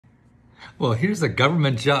Well, here's a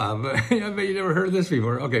government job. I bet you never heard of this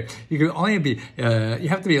before. Okay, you can only be, you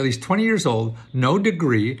have to be at least 20 years old, no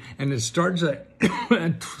degree, and it starts at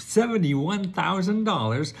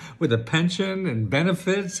 $71,000 with a pension and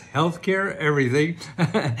benefits, health care, everything.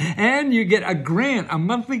 And you get a grant, a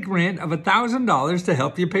monthly grant of $1,000 to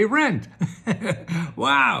help you pay rent.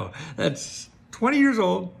 Wow, that's 20 years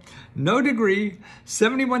old, no degree,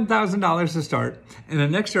 $71,000 to start, and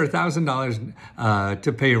an extra $1,000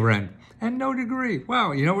 to pay rent. And no degree.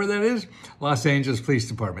 Wow, you know where that is? Los Angeles Police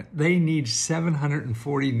Department. They need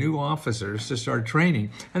 740 new officers to start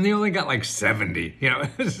training, and they only got like 70,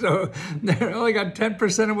 so they only got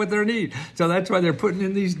 10% of what they need. So that's why they're putting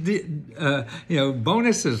in these,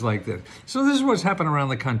 bonuses like this. So this is what's happening around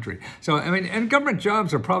the country. So, I mean, and government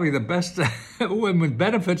jobs are probably the best with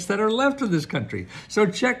benefits that are left of this country. So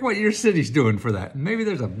check what your city's doing for that. Maybe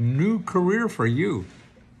there's a new career for you.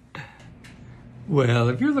 Well,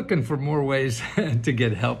 if you're looking for more ways to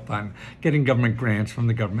get help on getting government grants from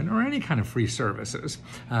the government or any kind of free services,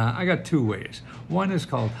 I got two ways. One is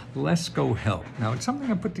called Lesko Help. Now, it's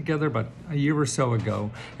something I put together about a year or so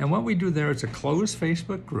ago, and what we do there is a closed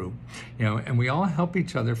Facebook group, and we all help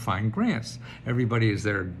each other find grants. Everybody is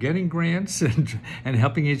there getting grants and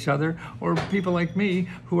helping each other, or people like me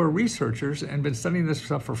who are researchers and been studying this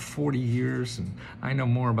stuff for 40 years, and I know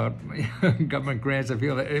more about government grants than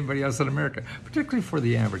anybody else in America, particularly for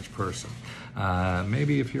the average person.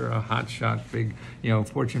 Maybe if you're a hotshot, big,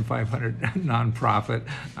 Fortune 500 nonprofit,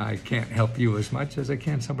 I can't help you as much as I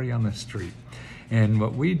can somebody on the street. And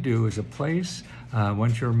what we do is a place,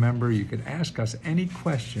 once you're a member, you could ask us any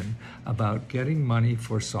question about getting money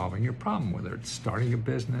for solving your problem, whether it's starting a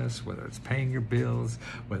business, whether it's paying your bills,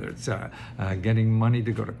 whether it's getting money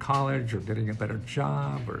to go to college or getting a better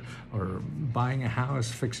job or buying a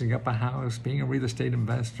house, fixing up a house, being a real estate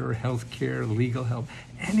investor, healthcare, legal help,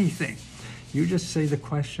 anything. You just say the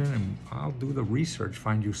question and I'll do the research,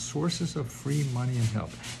 find you sources of free money and help.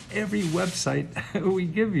 Every website we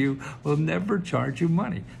give you will never charge you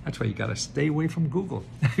money. That's why you got to stay away from Google.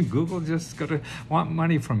 Google just got to want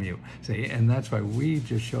money from you. See, and that's why we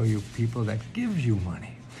just show you people that gives you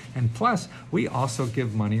money. And plus, we also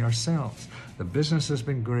give money ourselves. The business has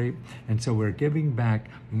been great, and so we're giving back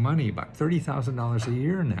money, about $30,000 a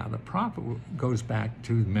year now. The profit goes back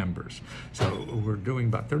to members. So we're doing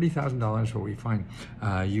about $30,000 where we find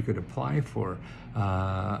you could apply for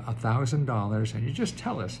 $1,000, and you just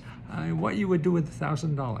tell us what you would do with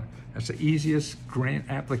 $1,000. That's the easiest grant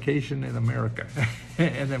application in America.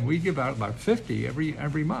 And then we give out about 50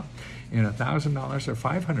 every month. $1,000 or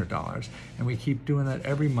 $500, and we keep doing that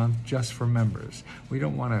every month just for members. We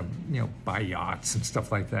don't want to, buy yachts and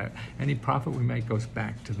stuff like that. Any profit we make goes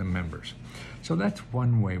back to the members. So that's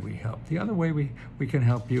one way we help. The other way we can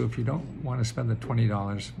help you, if you don't want to spend the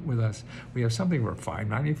 $20 with us, we have something for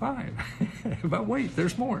 $5.95. But wait,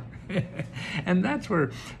 there's more. And that's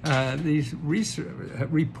where these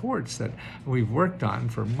reports that we've worked on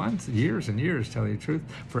for months, years and years, tell you the truth,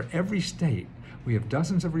 for every state. We have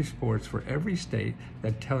dozens of reports for every state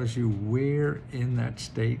that tells you where in that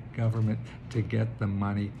state government to get the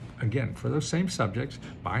money, again, for those same subjects: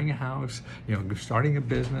 buying a house, starting a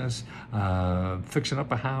business, fixing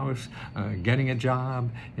up a house, getting a job,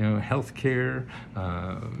 health care,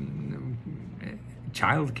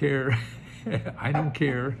 child care. I don't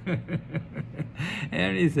care.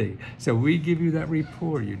 Anything. So we give you that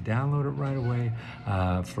report. You download it right away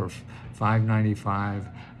for $5.95,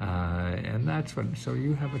 and that's what. So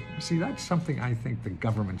you have a. See, that's something I think the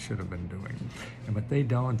government should have been doing, but they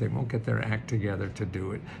don't. They won't get their act together to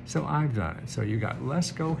do it. So I've done it. So you got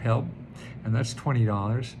Lesko Help, and that's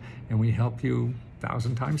 $20, and we help you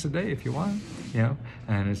 1,000 times a day if you want,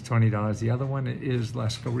 and it's $20. The other one is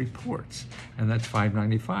Lesko Reports, and that's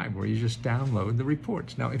 $5.95, where you just download the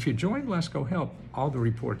reports. Now, if you join Lesko Help, all the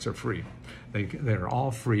reports are free. They're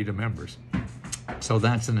all free to members. So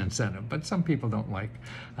that's an incentive, but some people don't like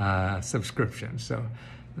subscriptions. So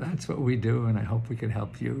that's what we do, and I hope we can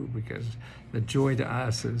help you, because the joy to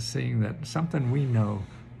us is seeing that something we know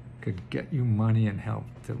could get you money and help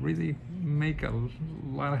to really make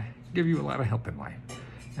give you a lot of help in life.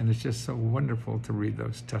 And it's just so wonderful to read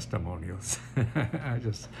those testimonials. I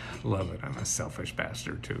just love it. I'm a selfish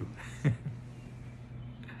bastard too.